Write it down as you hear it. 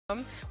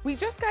We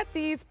just got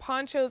these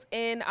ponchos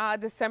in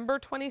December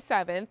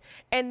 27th,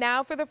 and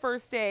now for the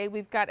first day,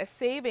 we've got a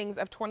savings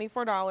of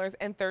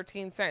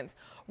 $24.13.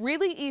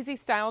 Really easy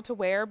style to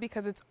wear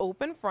because it's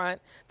open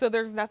front, so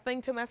there's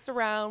nothing to mess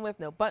around with,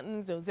 no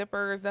buttons, no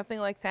zippers, nothing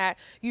like that.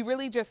 You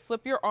really just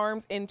slip your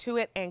arms into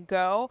it and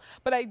go,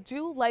 but I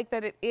do like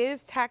that it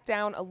is tacked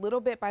down a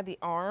little bit by the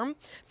arm.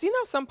 So you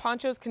know some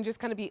ponchos can just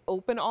kind of be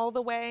open all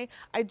the way.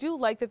 I do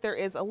like that there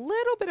is a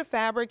little bit of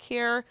fabric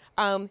here,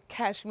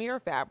 cashmere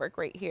fabric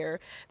right here,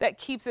 that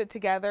keeps it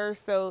together,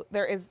 so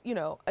there is, you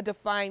know, a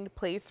defined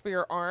place for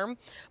your arm.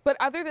 But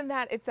other than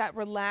that, it's that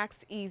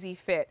relaxed, easy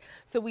fit.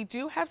 So we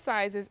do have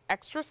sizes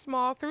extra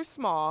small through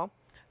small,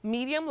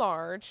 medium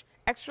large,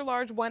 extra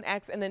large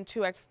 1X, and then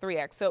 2X,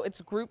 3X. So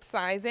it's group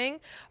sizing.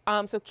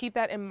 So keep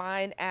that in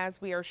mind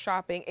as we are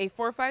shopping.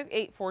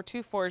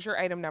 A458424 is your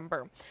item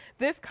number.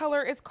 This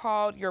color is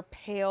called your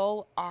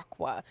pale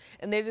aqua,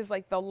 and it is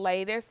like the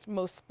lightest,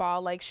 most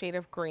spa-like shade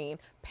of green,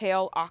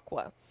 pale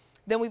aqua.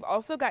 Then we've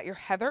also got your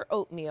heather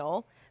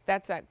oatmeal.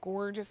 That's that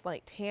gorgeous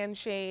light tan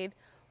shade.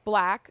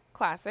 Black,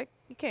 classic.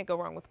 You can't go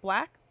wrong with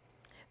black.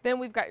 Then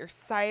we've got your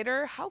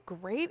cider. How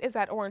great is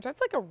that orange? That's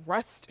like a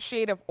rust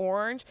shade of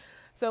orange.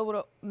 So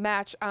it'll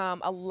match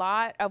a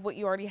lot of what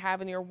you already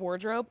have in your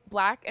wardrobe.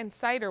 Black and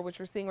cider, which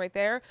you're seeing right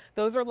there,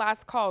 those are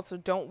last calls, so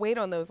don't wait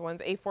on those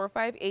ones.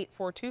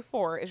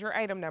 A458424 is your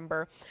item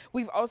number.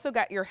 We've also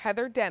got your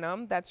heather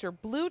denim. That's your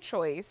blue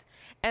choice.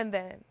 And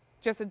then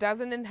just a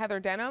dozen in heather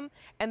denim,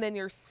 and then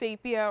your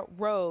sepia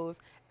rose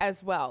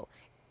as well.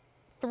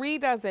 3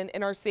 dozen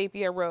in our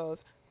sepia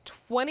rose.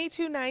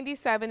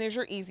 $22.97 is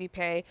your easy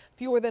pay.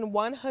 Fewer than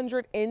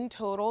 100 in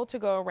total to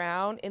go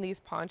around in these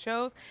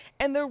ponchos,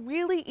 and they're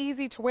really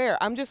easy to wear.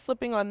 I'm just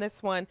slipping on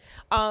this one,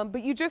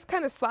 but you just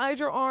kind of slide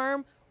your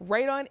arm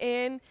right on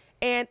in,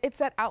 and it's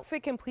that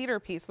outfit completer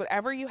piece.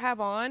 Whatever you have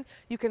on,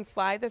 you can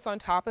slide this on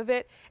top of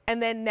it, and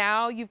then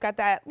now you've got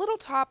that little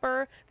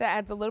topper that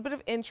adds a little bit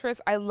of interest.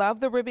 I love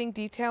the ribbing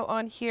detail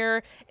on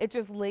here. It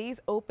just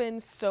lays open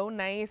so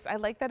nice. I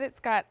like that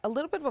it's got a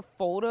little bit of a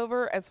fold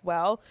over as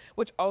well,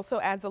 which also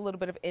adds a little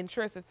bit of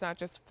interest. It's not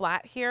just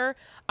flat here,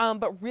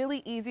 but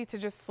really easy to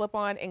just slip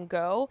on and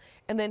go.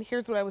 And then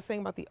here's what I was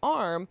saying about the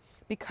arm.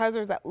 Because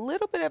there's that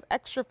little bit of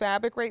extra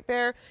fabric right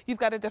there, you've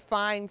got a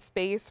defined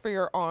space for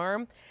your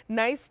arm.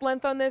 Nice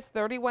length on this,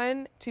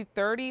 31 to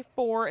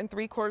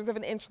 34.75 of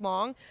an inch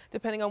long,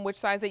 depending on which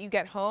size that you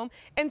get home.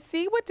 And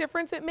see what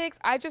difference it makes.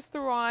 I just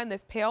threw on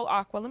this pale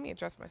aqua. Let me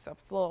adjust myself,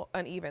 it's a little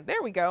uneven.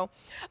 There we go.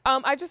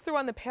 I just threw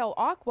on the pale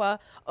aqua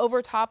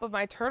over top of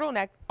my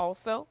turtleneck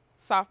also.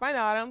 Soft by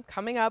NAADAM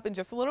coming up in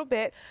just a little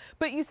bit,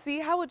 but you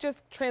see how it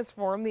just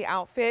transformed the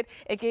outfit.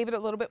 It gave it a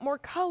little bit more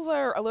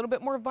color, a little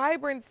bit more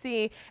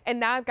vibrancy, and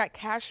now I've got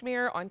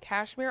cashmere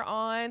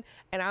on,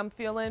 and I'm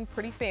feeling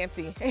pretty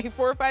fancy.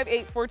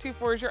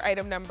 A458424 is your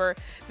item number.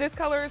 This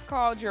color is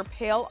called your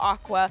pale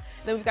aqua.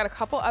 Then we've got a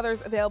couple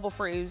others available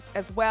for you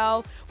as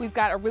well. We've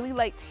got a really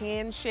light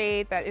tan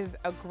shade that is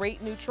a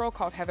great neutral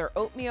called heather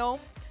oatmeal,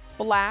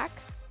 black,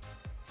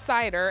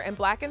 cider, and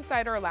black and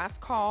cider are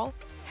last call,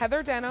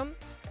 heather denim,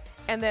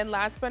 and then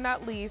last but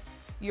not least,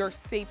 your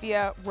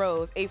sepia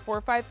rose.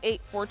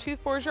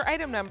 A458424 is your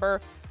item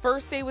number.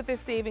 First day with this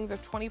savings of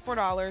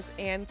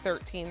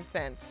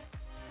 $24.13.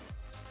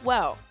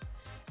 Well,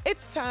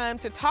 it's time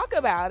to talk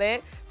about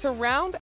it to round